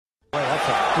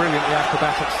Brilliantly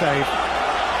acrobatic save.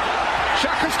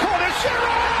 Xhaka's corner,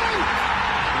 Giroud!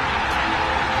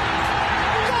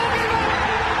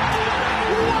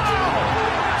 Wow!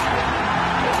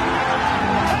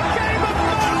 A game of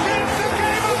margins, a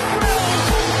game of thrills.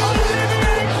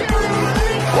 Olivier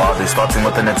Giroud. Wow, they're starting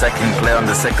with an attacking play on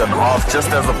the second half. Just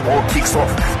as the ball kicks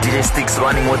off, DJ Sticks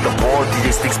running with the ball.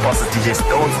 DJ Sticks passes DJ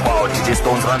Stones. Wow, DJ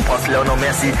Stones run past Lionel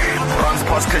Messi. Runs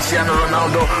past Cristiano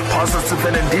Ronaldo. Passes to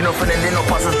Fernandinho. Fernandinho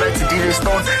passes back to DJ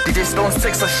Stones. DJ Stones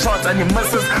takes a shot and he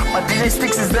misses. But DJ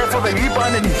Sticks is there for the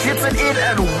rebound and he hits it in.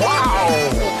 And wow!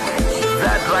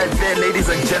 That right there, ladies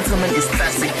and gentlemen, is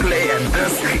classic play. And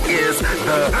this is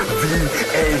the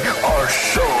VAR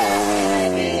show.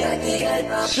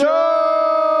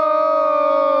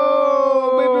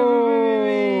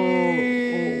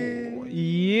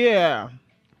 Yeah.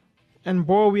 And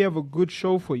boy, we have a good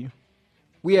show for you.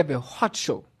 We have a hot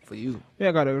show for you.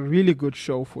 We got a really good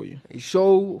show for you. A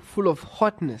show full of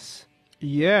hotness.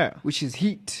 Yeah. Which is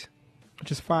heat.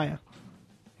 Which is fire.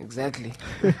 Exactly.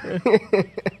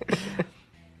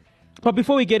 But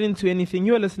before we get into anything,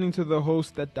 you are listening to the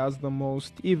host that does the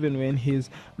most, even when he's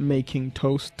making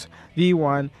toast. The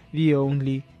one, the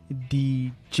only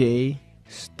DJ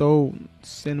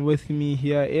Stones. And with me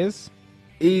here is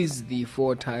the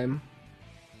 4-time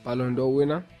Ballon d'Or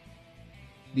winner,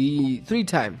 the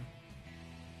 3-time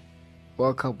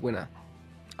World Cup winner,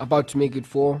 about to make it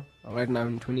 4 right now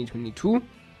in 2022.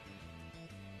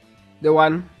 The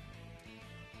one,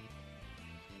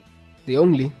 the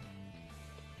only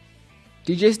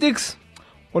DJ Sticks.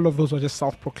 All of those are just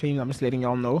self-proclaimed. I'm just letting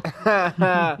y'all know.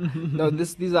 No,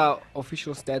 these are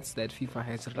official stats that FIFA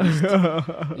has released.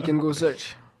 You can go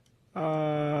search.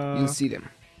 You'll see them.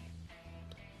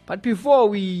 But before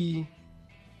we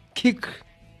kick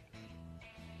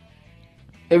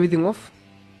everything off,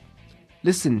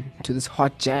 listen to this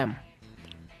hot jam.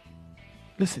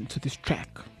 Listen to this track.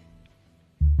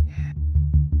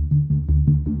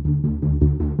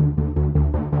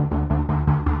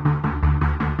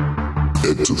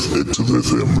 Active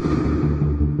FM.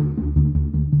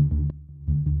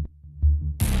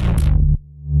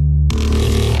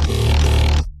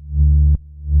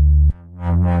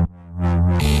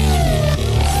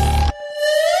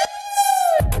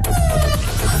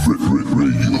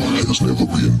 Radio has never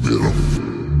been better.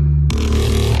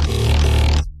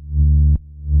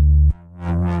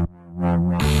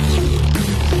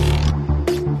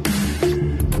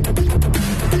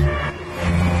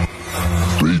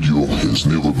 Radio has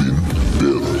never been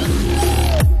better.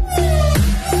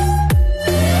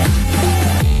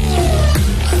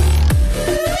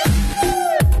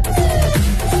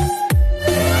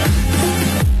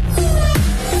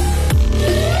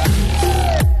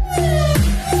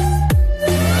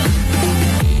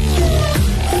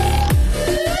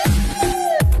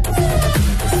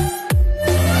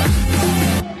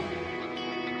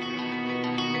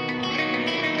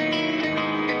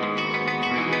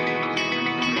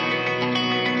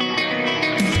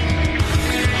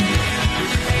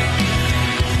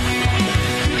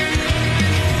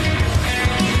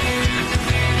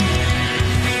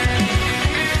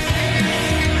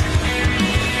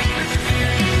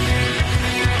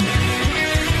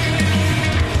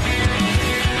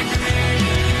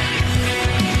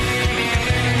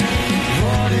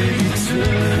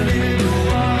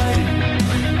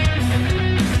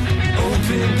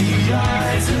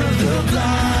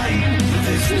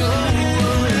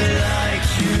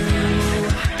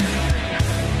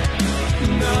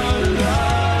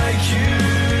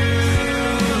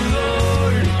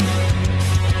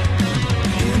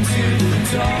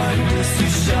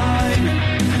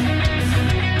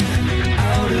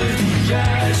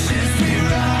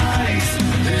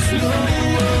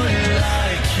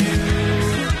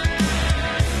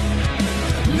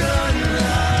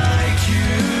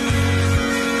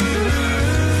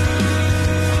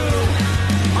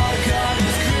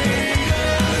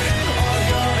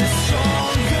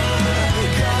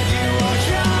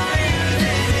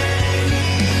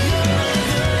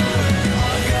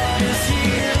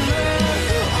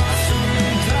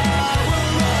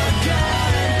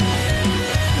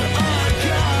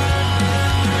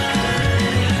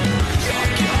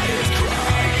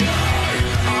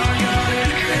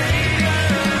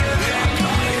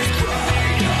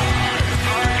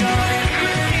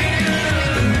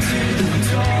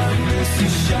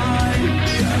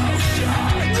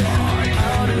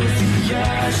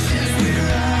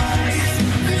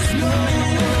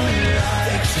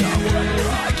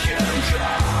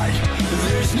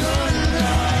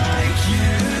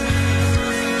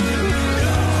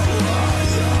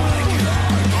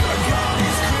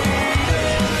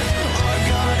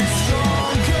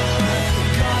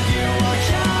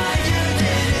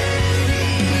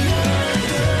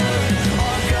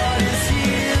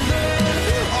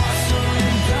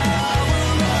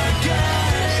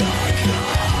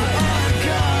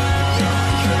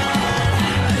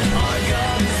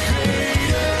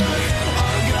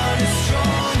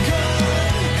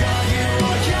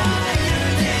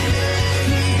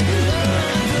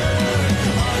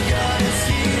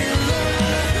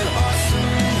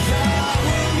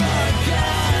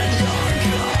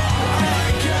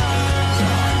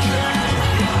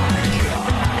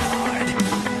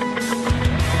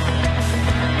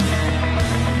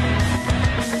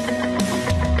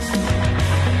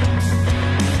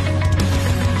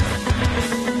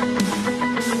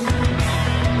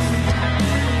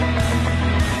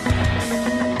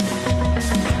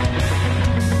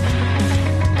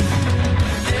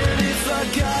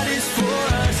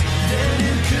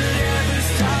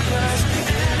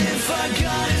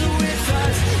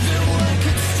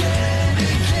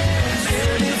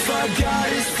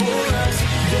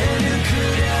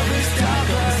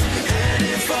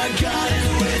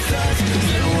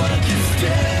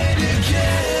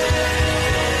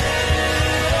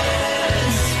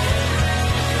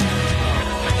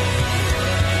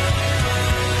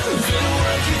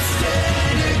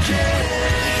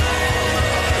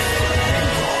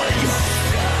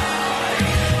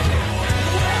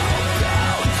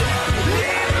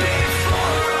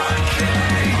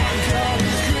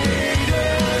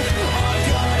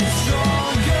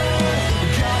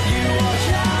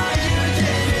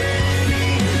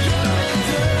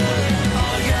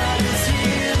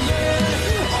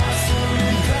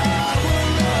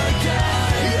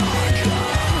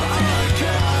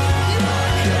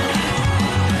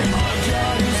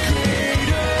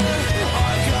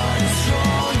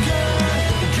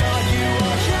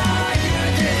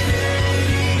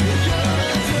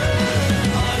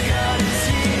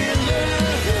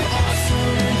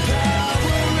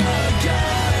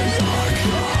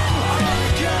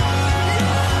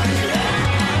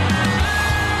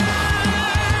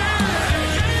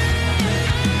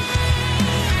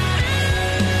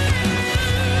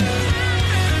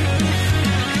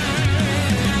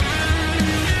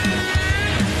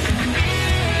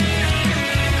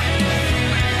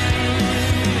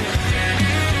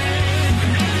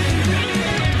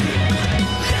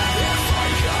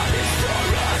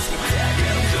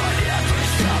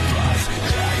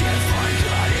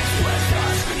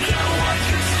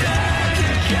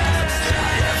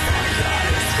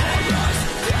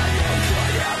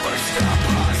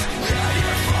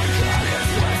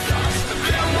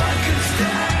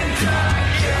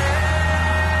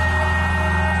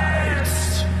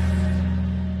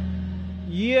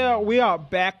 are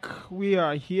back. We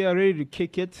are here, ready to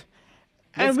kick it.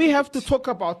 And we have to talk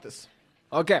about this,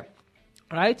 Okay.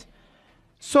 right?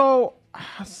 So,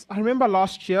 I remember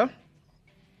last year,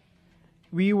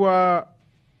 we were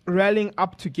rallying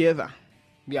up together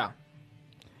Yeah.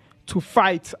 to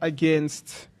fight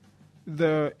against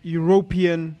the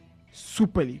European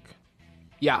Super League.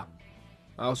 Yeah.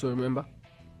 I also remember.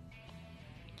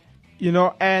 You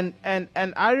know, and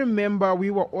I remember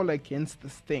we were all against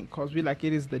this thing because we like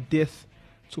it is the death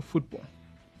to football.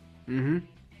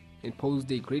 It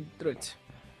posed a great threat.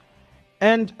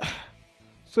 And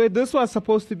so this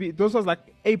was like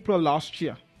April last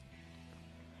year.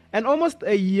 And almost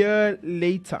a year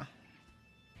later,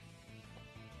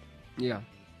 Yeah.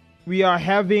 we are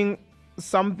having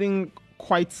something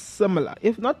quite similar.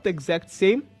 If not the exact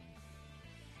same,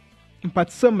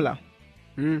 but similar.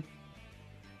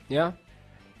 Yeah.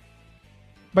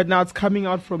 But now it's coming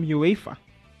out from UEFA.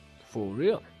 For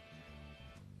real.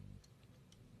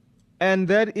 And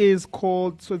that is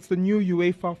called, so it's the new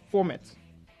UEFA format.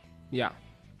 Yeah.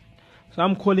 So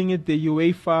I'm calling it the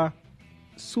UEFA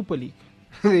Super League.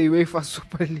 The UEFA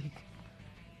Super League.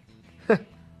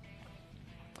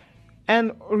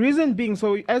 And reason being,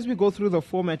 so as we go through the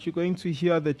format, you're going to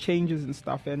hear the changes and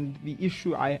stuff. And the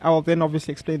issue, I will then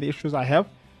obviously explain the issues I have.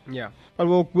 Yeah. But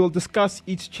we'll discuss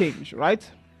each change, right?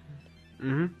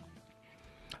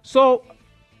 So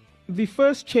the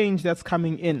first change that's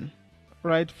coming in,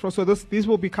 right? So these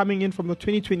will be coming in from the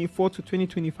 2024 to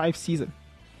 2025 season.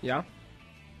 Yeah.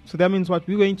 So that means what?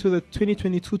 We're going to the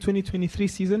 2022-2023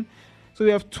 season. So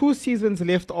we have 2 seasons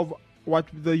left of what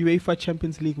the UEFA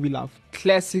Champions League we love.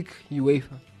 Classic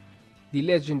UEFA. The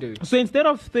legendary. So instead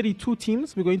of 32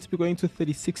 teams, we're going to be going to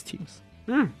 36 teams.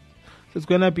 So it's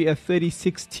going to be a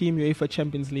 36-team UEFA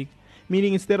Champions League.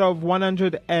 Meaning instead of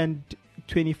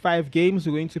 125 games,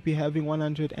 we're going to be having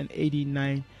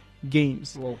 189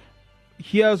 games. Whoa.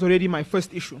 Here's already my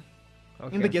first issue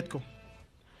Okay. in the get-go.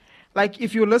 Like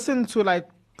if you listen to like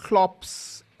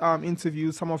Klopp's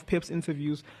interviews, some of Pep's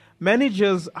interviews,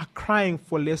 managers are crying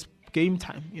for less game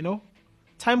time, you know?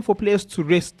 Time for players to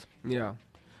rest. Yeah.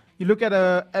 You look at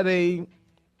a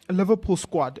Liverpool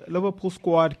squad. A Liverpool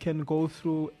squad can go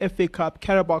through FA Cup,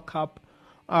 Carabao Cup,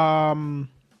 Premier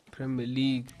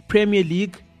League. Premier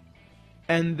League,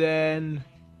 and then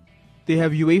they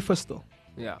have UEFA still.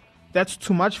 Yeah. That's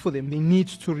too much for them. They need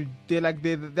to.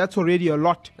 That's already a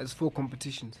lot. That's 4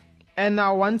 competitions. And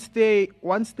now once they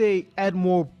add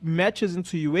more matches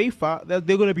into UEFA,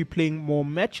 they're going to be playing more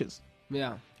matches.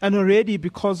 Yeah. And already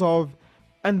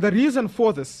and the reason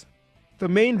for this, the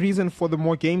main reason for the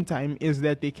more game time is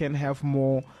that they can have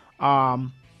more,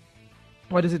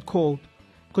 what is it called?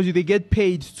 Because they get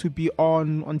paid to be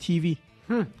on TV,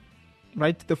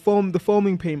 right? The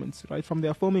filming payments, right, from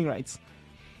their filming rights.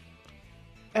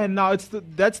 And now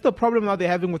that's the problem now they're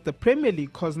having with the Premier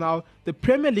League, because now the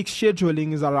Premier League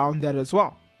scheduling is around that as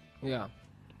well. Yeah.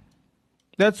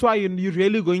 That's why you're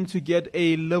really going to get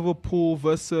a Liverpool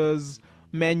versus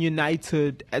Man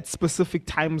United at specific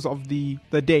times of the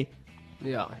day.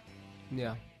 Yeah.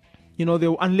 Yeah. You know,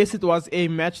 unless it was a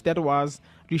match that was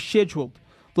rescheduled,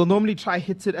 they'll normally try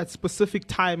hit it at specific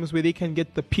times where they can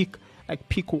get the peak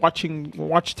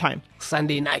watch time.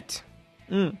 Sunday night.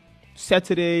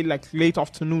 Saturday, like late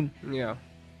afternoon. Yeah.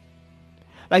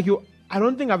 I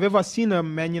don't think I've ever seen a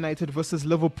Man United versus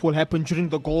Liverpool happen during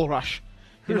the goal rush.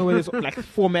 You know, where there's like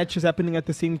 4 matches happening at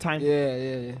the same time.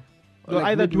 Yeah. They'll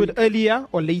either do it earlier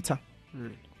or later.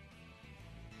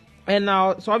 And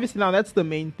now, so obviously now that's the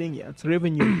main thing here. It's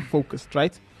revenue focused,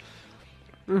 right?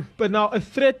 But now a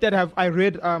threat that I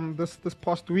read this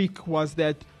past week was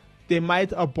that they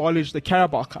might abolish the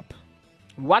Carabao Cup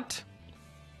What?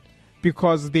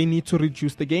 because they need to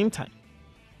reduce the game time.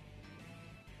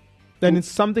 Then it's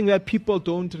something that people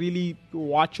don't really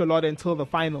watch a lot until the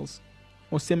finals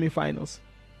or semi-finals.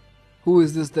 Who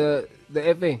is this? The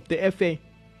FA? The FA.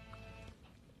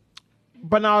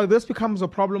 But now this becomes a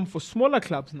problem for smaller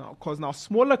clubs now, because now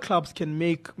smaller clubs can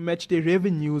make match day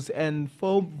revenues and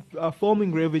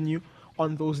filming revenue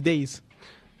on those days.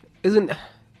 Isn't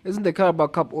the Carabao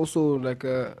Cup also like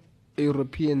a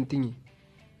European thingy?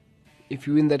 If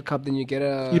you win that cup, then you get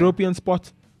a European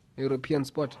spot. European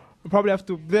spot. We probably have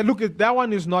to look at that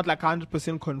one. Is not like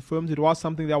 100% confirmed. It was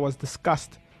something that was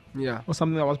discussed, Yeah. or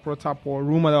something that was brought up, or a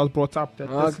rumor that was brought up that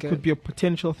this Okay. could be a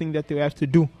potential thing that they have to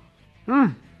do.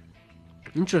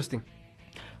 Interesting.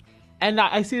 And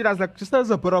I see it as like just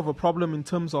as a bit of a problem in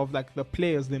terms of like the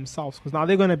players themselves, because now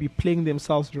they're going to be playing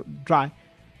themselves dry.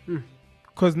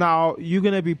 Because now you're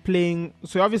going to be playing.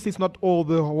 So obviously it's not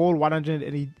the whole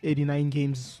 189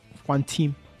 games one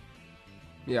team.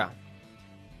 Yeah.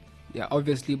 Yeah,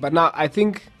 obviously. But now I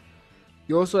think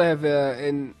you also have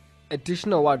an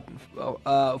additional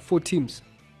 4 teams.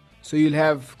 So you'll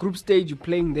have group stage, you're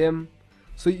playing them.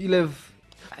 So you'll have...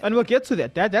 And we'll get to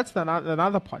that. That's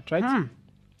another part, right?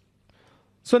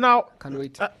 So now, Can't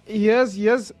wait.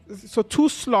 here's so 2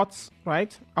 slots,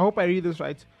 right? I hope I read this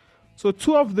right. So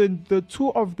two of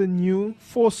the new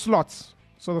 4 slots.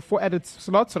 So the 4 added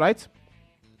slots, right?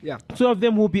 Yeah. 2 of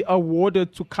them will be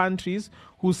awarded to countries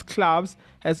whose clubs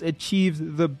has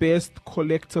achieved the best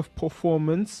collective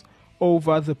performance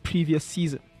over the previous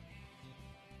season.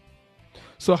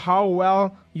 So how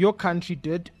well your country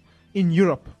did in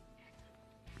Europe.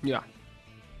 Yeah.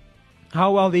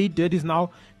 How well they did is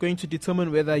now going to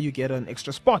determine whether you get an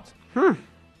extra spot.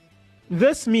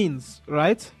 This means,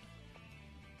 right?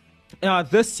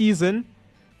 This season,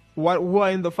 who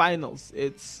are in the finals?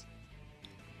 It's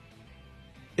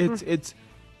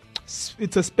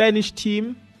a Spanish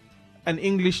team, an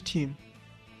English team.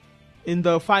 In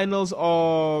the finals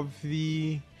of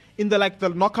the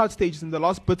knockout stages, in the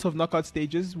last bits of knockout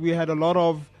stages, we had a lot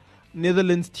of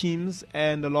Netherlands teams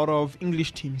and a lot of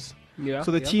English teams. Yeah.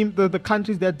 So the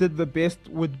countries that did the best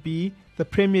would be the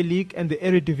Premier League and the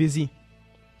Eredivisie.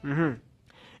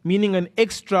 Meaning an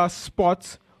extra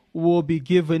spot will be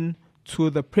given to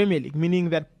the Premier League. Meaning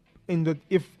that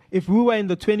if we were in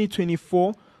the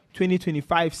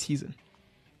 2024-2025 season,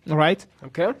 all right?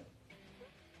 Okay.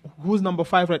 Who's number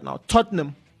 5 right now?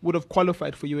 Tottenham would have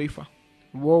qualified for UEFA.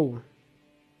 Whoa.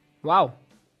 Wow.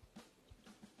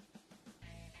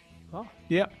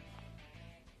 Yeah.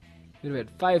 We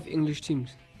had 5 English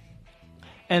teams.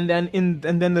 And then in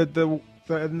the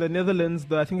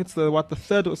Netherlands, I think it's the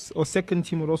 3rd or 2nd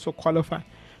team would also qualify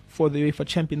for the UEFA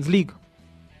Champions League.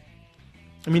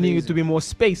 Meaning it to be more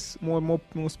space, more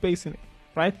space in it,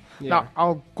 right? Yeah. Now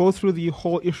I'll go through the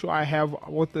whole issue I have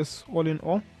with this all in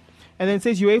all. And then it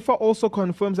says UEFA also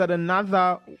confirms that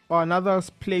another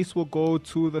place will go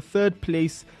to the 3rd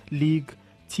place league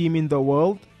team in the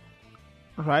world.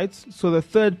 Right? So the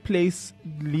 3rd place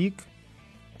league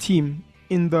team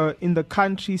in the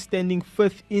country standing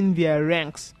 5th in their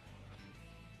ranks.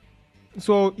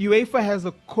 So UEFA has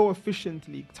a coefficient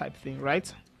league type thing,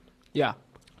 right? Yeah.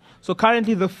 So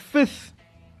currently the 5th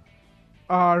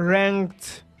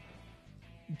ranked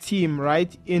team,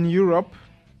 right, in Europe,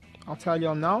 I'll tell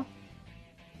you now.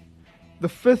 The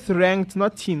 5th ranked,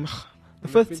 not team, the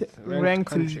 5th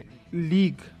ranked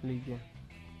league, yeah.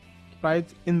 right,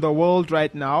 in the world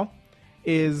right now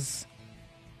is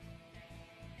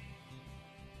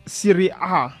Serie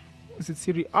A. Is it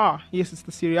Serie A? Yes, it's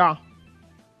the Serie A.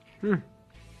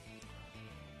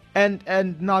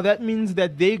 And now that means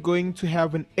that they're going to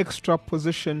have an extra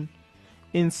position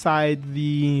inside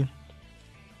UEFA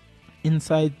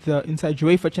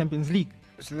Champions League.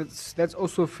 So that's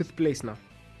also 5th place now.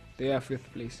 They are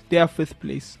 5th place. They are 5th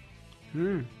place.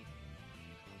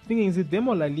 Thinking, is it them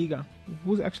or La Liga?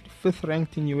 Who's actually 5th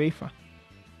ranked in UEFA?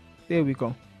 There we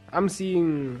go. I'm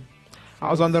seeing... I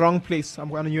was on the wrong place.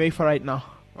 I'm on UEFA right now.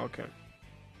 Okay.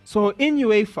 So in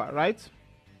UEFA, right,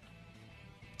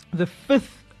 the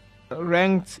 5th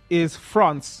ranked is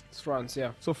France. It's France,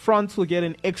 yeah. So France will get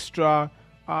an extra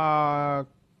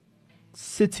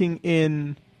sitting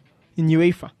in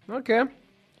UEFA. Okay.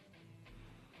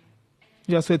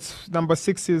 Yeah, so it's number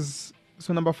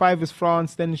 5 is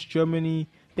France, then it's Germany,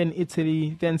 then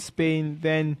Italy, then Spain,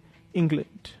 then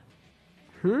England.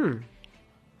 So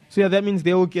yeah, that means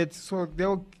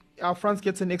France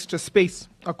gets an extra space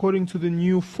according to the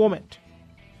new format.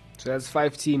 So that's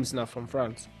 5 teams now from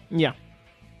France. Yeah.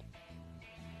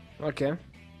 Okay.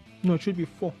 No, it should be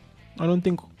 4. I don't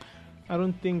think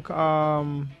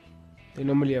They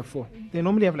normally have 4. they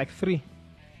normally have like 3.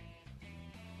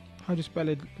 How do you spell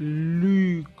it?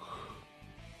 Luke.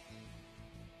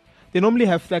 They normally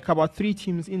have like about 3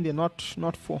 teams in there, not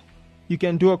 4. You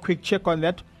can do a quick check on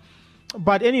that.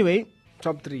 But anyway,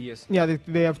 Top 3, yes. yeah,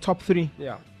 they have top 3.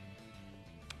 Yeah.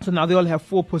 So now they all have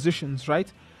 4 positions,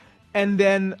 right? And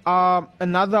then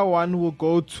another one will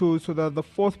go to, so the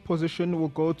 4th position will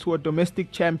go to a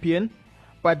domestic champion,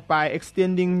 but by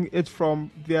extending it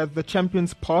from the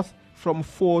champions path from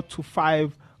 4 to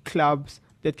 5 clubs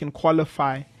that can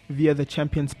qualify via the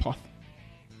champions path.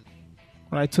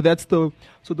 Right, so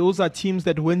those are teams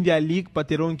that win their league, but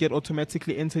they don't get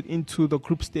automatically entered into the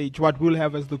group stage. What we'll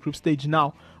have as the group stage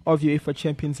now of UEFA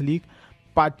Champions League,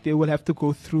 but they will have to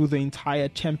go through the entire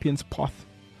champions path.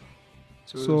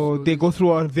 So they go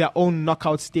through their own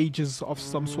knockout stages of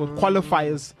some sort,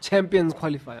 qualifiers, Champions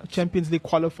qualifier. Champions League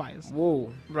qualifiers.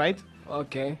 Whoa. Right.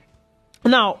 Okay.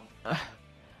 Now,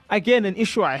 again, an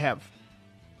issue I have.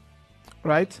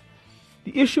 Right.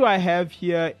 The issue I have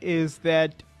here is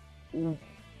that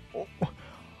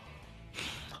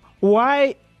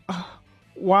why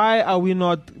are we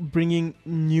not bringing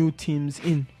new teams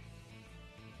in?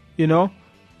 You know,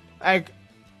 like,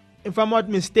 if I'm not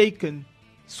mistaken,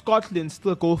 Scotland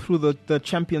still go through the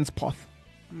Champions path.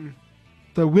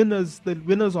 The winners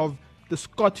of the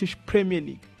Scottish Premier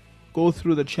League go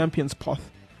through the Champions path.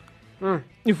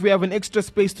 If we have an extra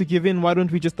space to give in, why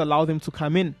don't we just allow them to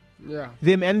come in? Yeah.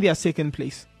 Them and their second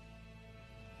place.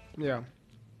 Yeah.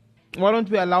 Why don't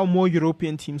we allow more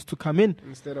European teams to come in?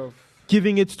 Instead of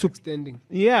Giving it to... extending.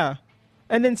 Yeah.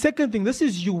 And then second thing, this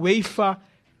is UEFA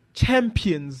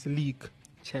Champions League.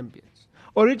 Champions.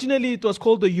 Originally, it was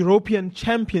called the European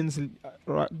Champions League.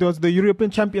 There was the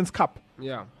European Champions Cup.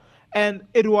 Yeah. And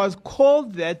it was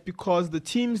called that because the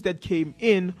teams that came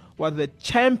in were the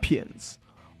champions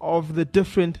of the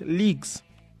different leagues.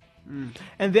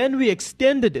 And then we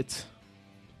extended it.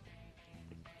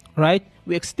 Right?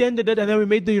 We extended it, and then we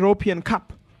made the European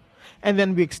Cup. And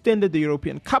then we extended the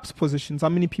European Cup's positions. How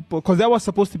many people? Because that was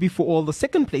supposed to be for all the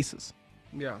second places.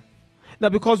 Yeah. Now,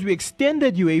 because we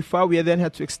extended UEFA, we then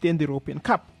had to extend the European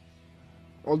Cup.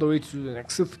 All the way to the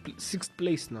next sixth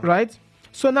place now. Right?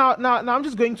 So now I'm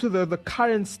just going to the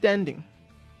current standing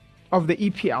of the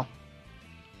EPL.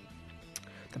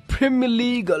 The Premier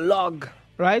League log.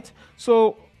 Right?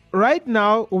 So right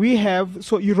now we have,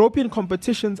 so European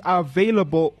competitions are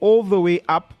available all the way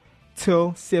up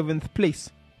till 7th place.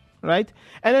 Right?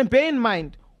 And then bear in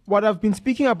mind, what I've been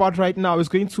speaking about right now is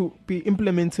going to be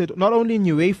implemented not only in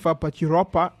UEFA, but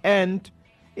Europa and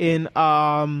in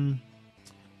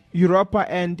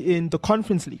the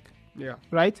Conference League. Yeah.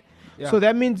 Right? Yeah. So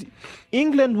that means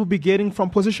England will be getting from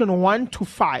position 1 to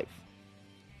 5.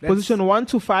 Position 1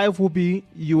 to 5 will be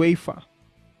UEFA.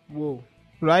 Whoa.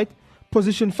 Right?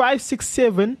 Position 5, 6,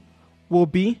 7 will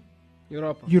be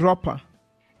Europa.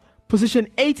 Position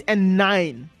 8 and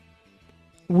 9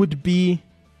 would be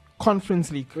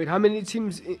Conference League. Wait, how many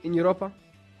teams in Europa?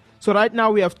 So right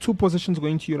now we have 2 positions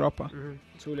going to Europa.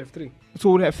 So we'll have 3.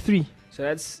 So we'll have 3. So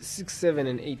that's 6, 7,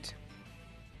 and 8.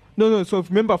 No. So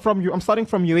remember, I'm starting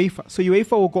from UEFA. So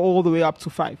UEFA will go all the way up to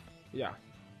 5. Yeah.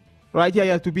 Right?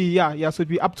 Yeah. So it'd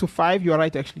be up to 5. You're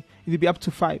right, actually. It'd be up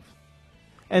to 5.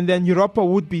 And then Europa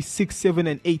would be 6, 7,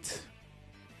 and 8.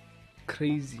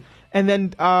 Crazy. And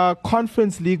then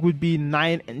Conference League would be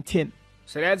 9 and 10.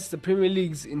 So that's the Premier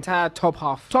League's entire top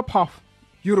half. Top half.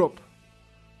 Europe.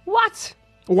 What?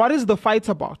 What is the fight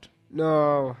about?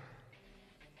 No.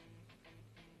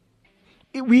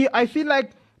 I feel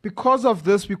like because of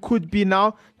this, we could be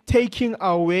now taking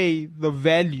away the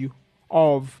value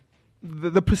of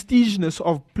the prestiginess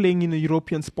of playing in a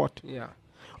European spot. Yeah.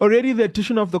 Already the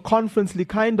addition of the Conference League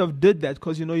kind of did that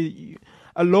because, a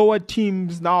lower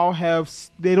teams now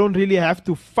they don't really have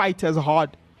to fight as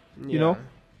hard, you know?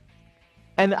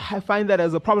 And I find that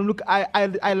as a problem. Look,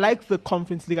 I like the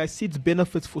Conference League. I see its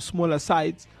benefits for smaller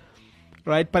sides,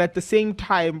 right? But at the same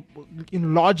time,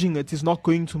 enlarging it is not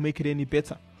going to make it any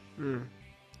better.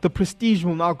 The prestige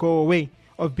will now go away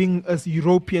of being a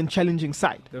European challenging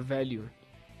side. The value.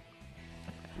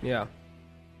 Yeah.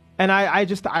 And I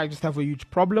just have a huge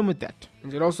problem with that.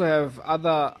 And you also have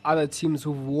other teams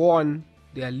who've won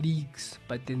their leagues,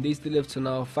 but then they still have to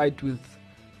now fight with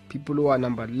people who are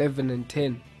number 11 and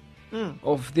 10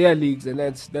 of their leagues, and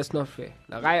that's not fair.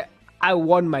 Like I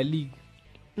won my league.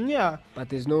 Yeah. But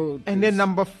there's no. And then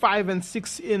number 5 and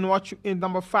 6 in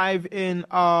number 5 in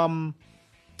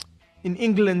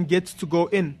England gets to go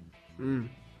in.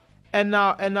 And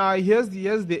now here's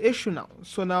the issue now.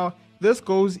 So now this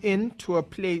goes into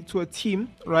a team,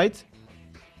 right?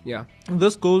 Yeah.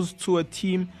 This goes to a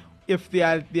team if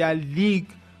their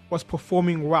league was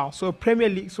performing well. So Premier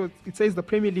League, so it says the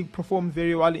Premier League performed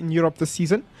very well in Europe this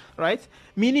season, right?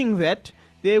 Meaning that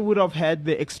they would have had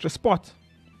the extra spot.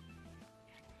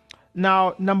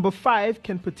 Now, number 5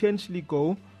 can potentially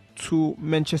go to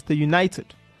Manchester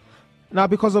United. Now,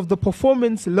 because of the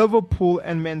performance Liverpool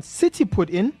and Man City put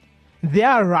in, they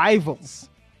are rivals.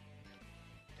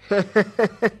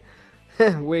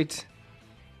 Wait.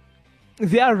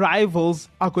 Their rivals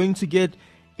are going to get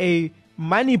a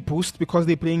money boost because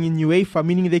they're playing in UEFA,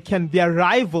 meaning their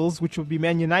rivals, which will be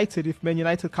Man United, if Man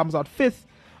United comes out 5th,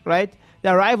 right?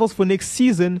 Their rivals for next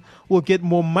season will get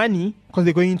more money because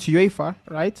they're going into UEFA,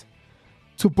 right?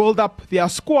 To build up their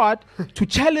squad to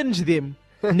challenge them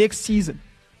next season.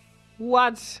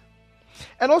 What?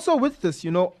 And also with this,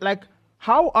 like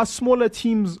how are smaller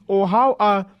teams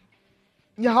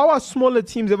how are smaller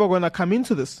teams ever going to come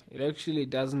into this? It actually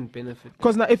doesn't benefit.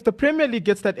 Because now if the Premier League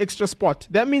gets that extra spot,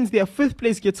 that means their 5th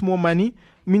place gets more money,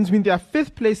 means their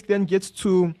 5th place then gets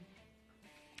to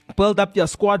build up their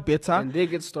squad better. And they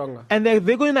get stronger. And they're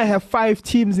going to have 5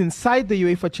 teams inside the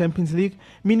UEFA Champions League,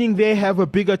 meaning they have a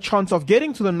bigger chance of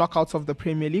getting to the knockouts of the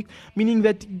Premier League, meaning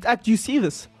that you see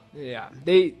this. Yeah,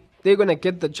 they're going to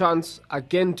get the chance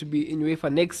again to be in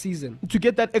UEFA next season. To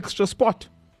get that extra spot.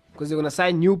 Because they're going to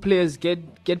sign new players,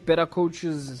 get better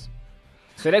coaches.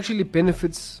 So it actually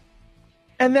benefits.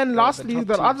 And then lastly,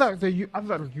 top the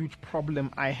other huge problem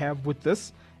I have with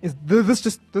this is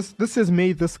this has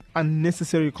made this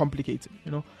unnecessarily complicated.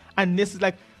 Unnecessary.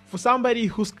 Like for somebody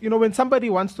who's when somebody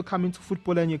wants to come into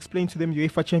football and you explain to them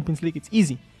UEFA Champions League, it's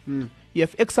easy. You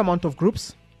have X amount of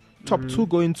groups, top 2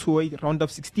 go into a round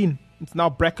of 16. It's now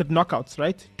bracket knockouts,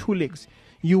 right? 2 legs.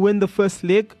 You win the first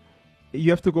leg, you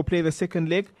have to go play the second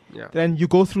leg. Yeah. Then you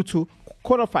go through to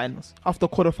quarterfinals. After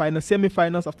quarterfinals,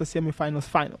 semifinals. After semifinals,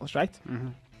 finals, right?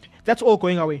 That's all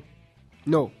going away.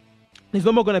 No. There's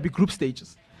no more going to be group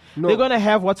stages. No. They're going to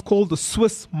have what's called the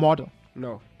Swiss model.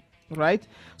 No. Right?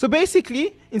 So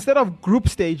basically, instead of group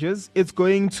stages, it's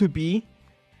going to be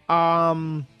a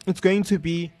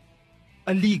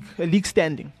league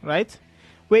standing, right?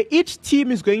 Where each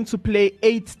team is going to play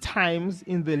 8 times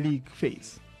in the league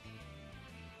phase.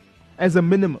 As a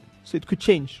minimum. So it could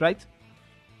change, right?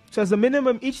 So as a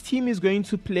minimum, each team is going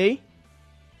to play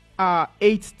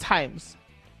 8 times.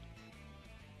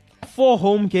 4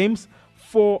 home games,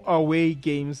 4 away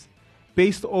games,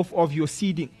 based off of your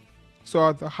seeding.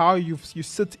 So how you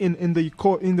sit in the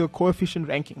coefficient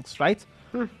rankings, right?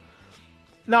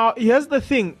 Now here's the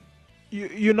thing: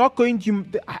 you're not going to.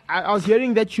 I was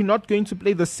hearing that you're not going to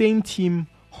play the same team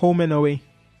home and away.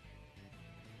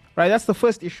 Right, that's the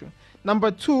first issue. Number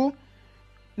 2.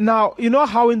 Now, you know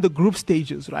how in the group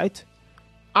stages, right?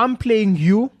 I'm playing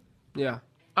you. Yeah.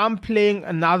 I'm playing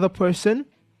another person,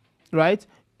 right?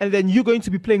 And then you're going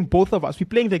to be playing both of us. We're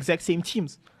playing the exact same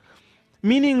teams.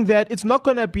 Meaning that it's not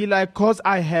going to be like, because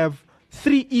I have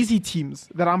 3 easy teams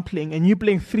that I'm playing and you're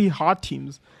playing 3 hard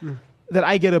teams, that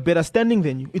I get a better standing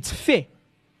than you. It's fair.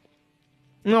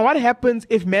 Now, what happens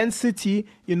if Man City,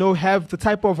 have the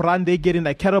type of run they get in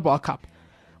the Carabao Cup,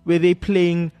 where they're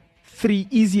playing 3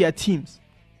 easier teams?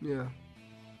 Yeah.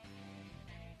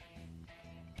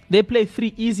 They play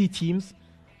 3 easy teams,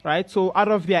 right? So out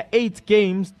of their 8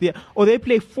 games, they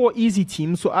play 4 easy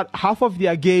teams. So half of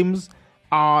their games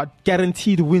are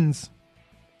guaranteed wins.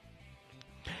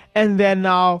 And then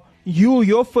now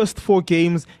your first 4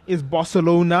 games is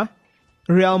Barcelona,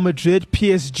 Real Madrid,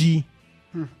 PSG,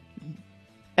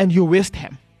 and your West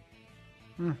Ham.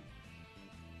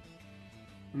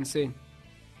 Insane.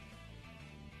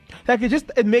 Like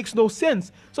it makes no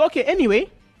sense. So okay, anyway,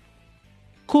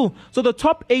 cool. So the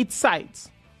top 8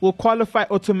 sides will qualify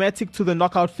automatic to the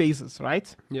knockout phases,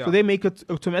 right? Yeah. So they make it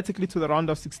automatically to the round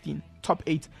of 16, top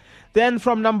 8. Then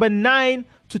from number 9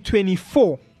 to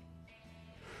 24,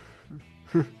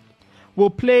 we'll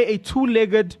play a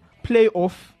 2-legged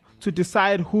playoff to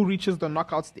decide who reaches the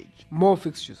knockout stage. More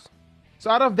fixtures. So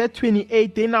out of that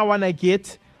 28, they now want to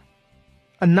get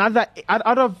another,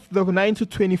 out of the 9 to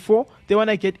 24, they want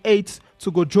to get 8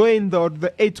 to go join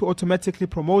the 8 to automatically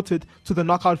promoted to the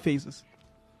knockout phases.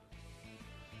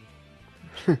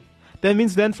 That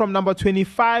means then from number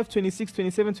 25, 26,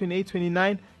 27, 28,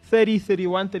 29, 30,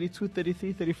 31, 32,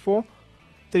 33, 34,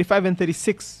 35, and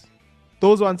 36.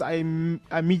 Those ones are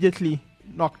immediately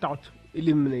knocked out.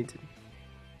 Eliminated.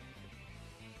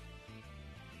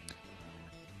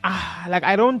 I'm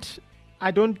not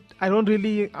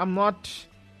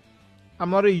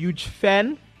a huge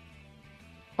fan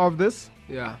of this.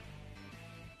 Yeah.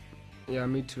 Yeah,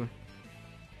 me too.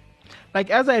 Like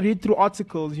as I read through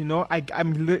articles,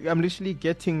 I'm literally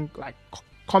getting like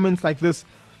comments like this.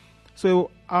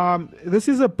 So this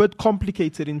is a bit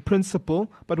complicated in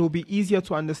principle, but it will be easier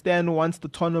to understand once the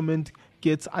tournament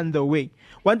gets underway.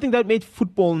 One thing that made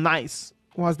football nice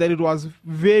was that it was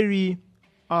very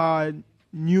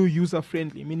new user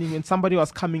friendly, meaning when somebody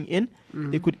was coming in,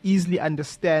 they could easily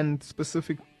understand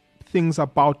specific things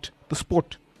about the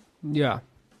sport. Yeah.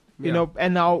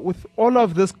 And now with all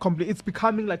of this it's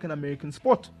becoming like an American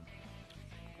sport.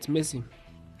 It's messy.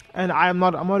 And I'm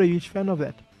not a huge fan of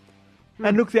that.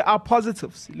 And look, there are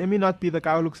positives. Let me not be the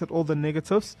guy who looks at all the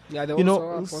negatives. Yeah, there also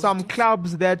are some positives.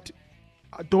 clubs that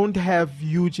don't have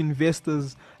huge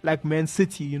investors like Man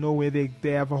City, where they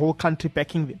have a whole country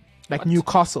backing them, like What?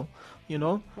 Newcastle,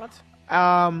 What?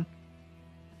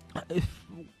 If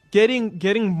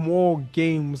getting more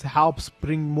games helps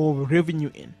bring more revenue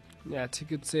in. Yeah,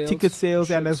 ticket sales.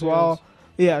 And as shirt well,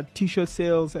 sales. t-shirt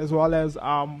sales, as well as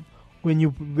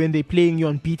when they're playing you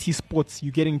on BT Sports,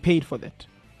 you're getting paid for that.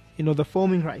 The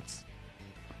filming rights.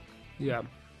 Yeah.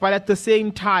 But at the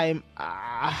same time,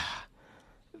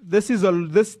 this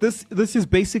is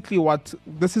basically what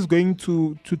this is going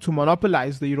to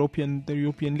monopolize the European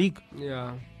League.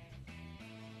 Yeah.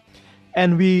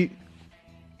 And we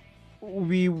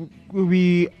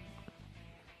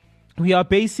are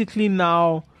basically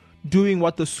now doing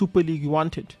what the Super League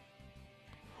wanted,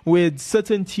 where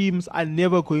certain teams are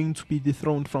never going to be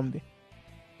dethroned from there.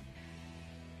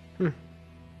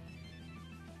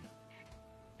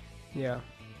 Yeah.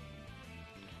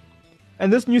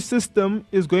 And this new system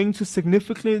is going to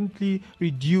significantly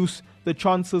reduce the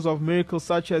chances of miracles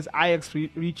such as Ajax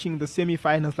reaching the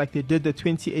semi-finals like they did the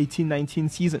 2018-19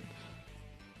 season,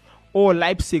 or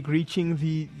Leipzig reaching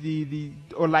the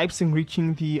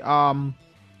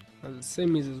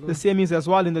semis as well. the semis as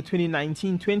well in the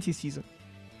 2019-20 season.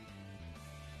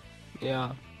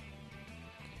 Yeah.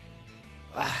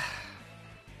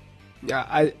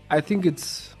 Yeah, I think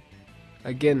it's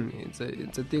a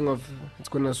thing of it's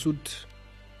gonna suit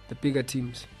the bigger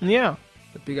teams, Yeah.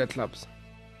 the bigger clubs.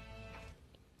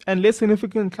 And less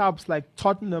significant clubs like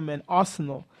Tottenham and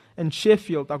Arsenal and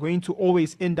Sheffield are going to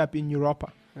always end up in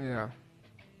Europa. Yeah.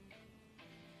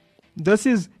 This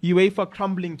is UEFA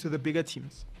crumbling to the bigger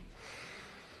teams.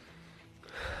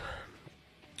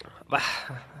 But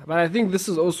I think this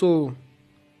is also,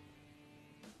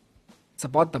 it's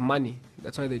about the money.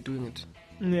 That's why they're doing it.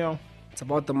 Yeah. It's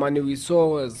about the money. We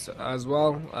saw as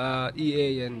well,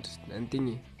 EA and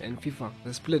thingy and FIFA,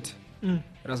 the split. It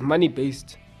was money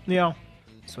based. Yeah.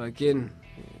 So again,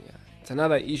 yeah, it's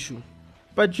another issue.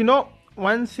 But you know,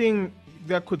 one thing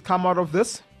that could come out of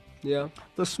this, Yeah.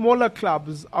 the smaller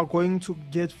clubs are going to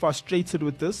get frustrated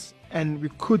with this, and we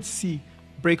could see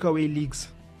breakaway leagues,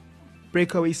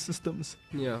 breakaway systems.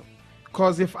 Yeah.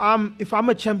 Because if I'm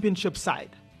a championship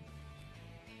side,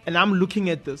 and I'm looking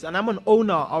at this, and I'm an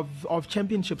owner of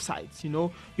championship sides, you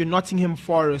know, your Nottingham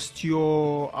Forest,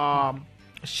 your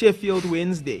Sheffield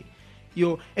Wednesday,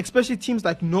 your especially teams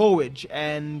like Norwich,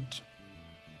 and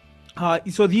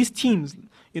so these teams,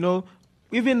 you know,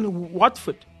 even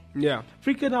Watford. Yeah.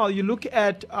 Freaking hell, you look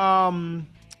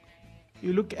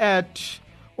at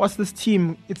what's this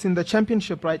team? It's in the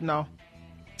championship right now.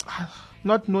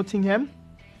 Not Nottingham.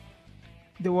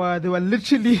 They were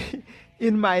literally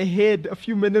in my head a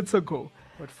few minutes ago.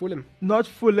 What, Fulham? Not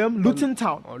Fulham, Luton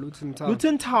Town. Or Luton Town.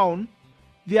 Luton Town,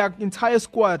 their entire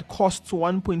squad costs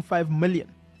 1.5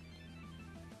 million.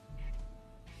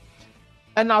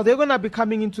 And now they're going to be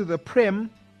coming into the Prem,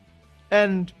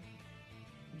 and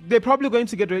they're probably going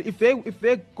to get if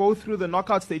they go through the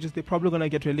knockout stages, they're probably going to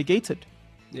get relegated.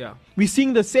 Yeah. We're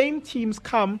seeing the same teams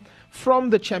come from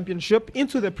the Championship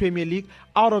into the Premier League,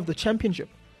 out of the Championship.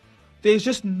 There's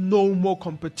just no more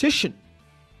competition.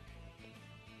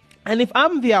 And if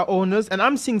I'm their owners and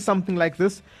I'm seeing something like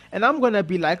this, and I'm going to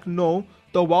be like, no,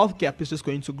 the wealth gap is just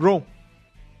going to grow.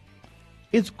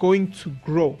 It's going to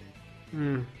grow.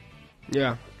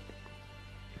 Yeah.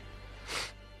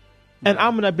 And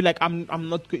I'm going to be like, I'm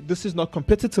not, this is not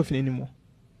competitive anymore.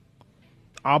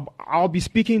 I'll be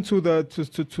speaking to the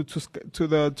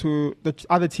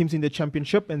other teams in the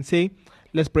Championship and say,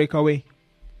 let's break away.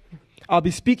 I'll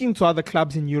be speaking to other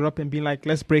clubs in Europe and being like,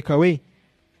 let's break away.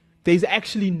 There's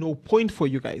actually no point for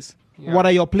you guys. Yeah. What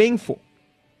are you playing for?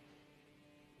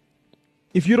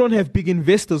 If you don't have big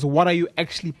investors, what are you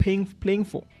actually playing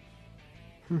for?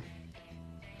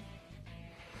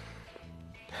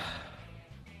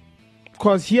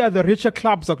 Because here the richer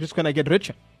clubs are just going to get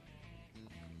richer.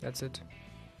 That's it.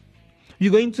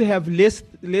 You're going to have less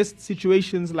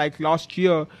situations like last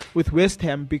year with West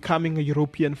Ham becoming a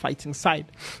European fighting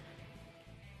side.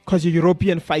 Because your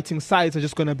European fighting sides are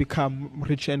just going to become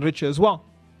richer and richer as well.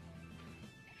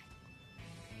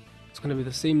 It's going to be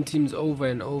the same teams over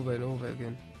and over and over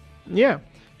again. Yeah.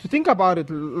 To think about it,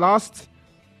 last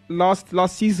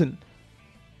season,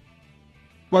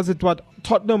 was it what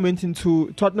Tottenham went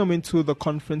into the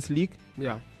Conference League,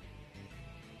 Yeah.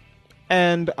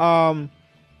 and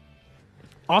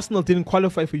Arsenal didn't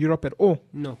qualify for Europe at all.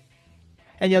 No.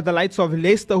 And you had the likes of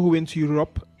Leicester who went to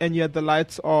Europe, and you had the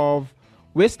likes of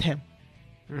West Ham.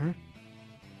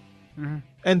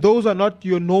 And those are not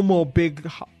your normal big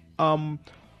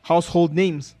household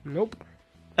names. Nope.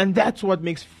 And that's what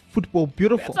makes football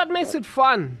beautiful. That's what makes it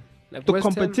fun. Like The West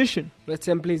Ham- competition. West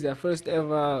Ham plays their first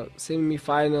ever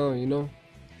semi-final, you know,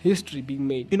 history being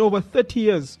made. In over 30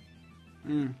 years.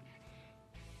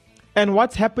 And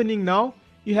what's happening now?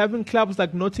 You're having clubs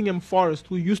like Nottingham Forest,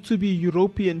 who used to be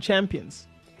European champions,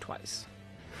 Twice.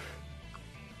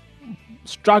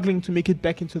 struggling to make it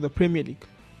back into the Premier League.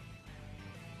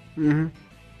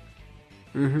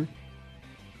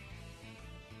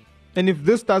 And if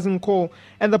this doesn't call,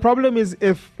 and the problem is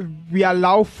if we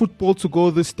allow football to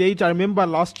go this stage, I remember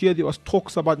last year there was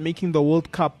talks about making the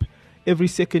World Cup every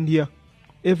second year.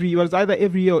 It was either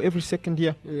every year or every second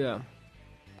year. Yeah.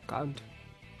 Can't.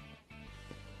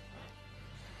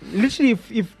 Literally,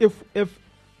 if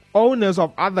owners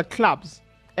of other clubs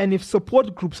and if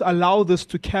support groups allow this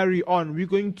to carry on,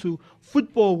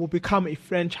 football will become a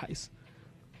franchise.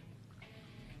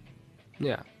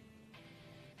 Yeah.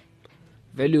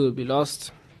 Value will be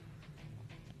lost.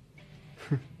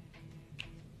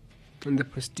 And the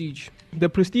prestige. The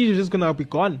prestige is just gonna be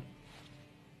gone.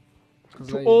 'Cause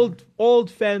To old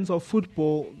fans of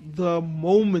football, the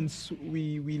moments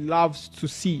we love to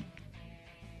see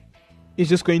is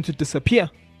just going to disappear.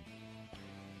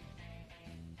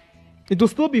 It will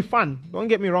still be fun. Don't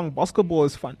get me wrong. Basketball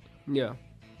is fun. Yeah.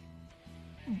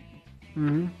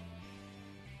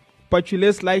 But you're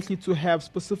less likely to have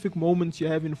specific moments you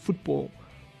have in football,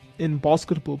 in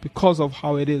basketball, because of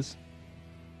how it is.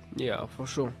 Yeah, for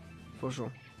sure. For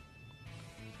sure.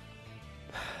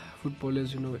 Football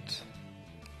as you know it.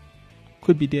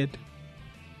 Could be dead.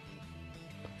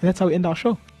 And that's how we end our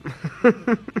show.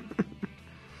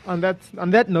 On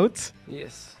that note,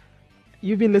 Yes.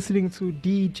 you've been listening to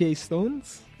DJ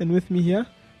Stones, and with me here,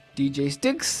 DJ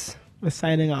Sticks. we're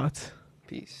signing out.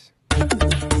 Peace.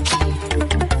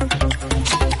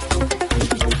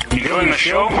 Enjoying the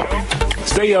show?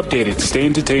 Stay updated. Stay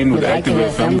entertained with Active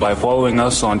FM by following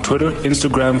us on Twitter,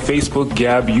 Instagram, Facebook,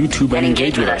 Gab, YouTube, and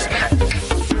engage with us.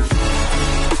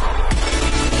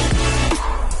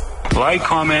 Like,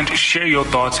 comment, share your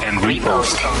thoughts, and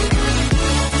repost.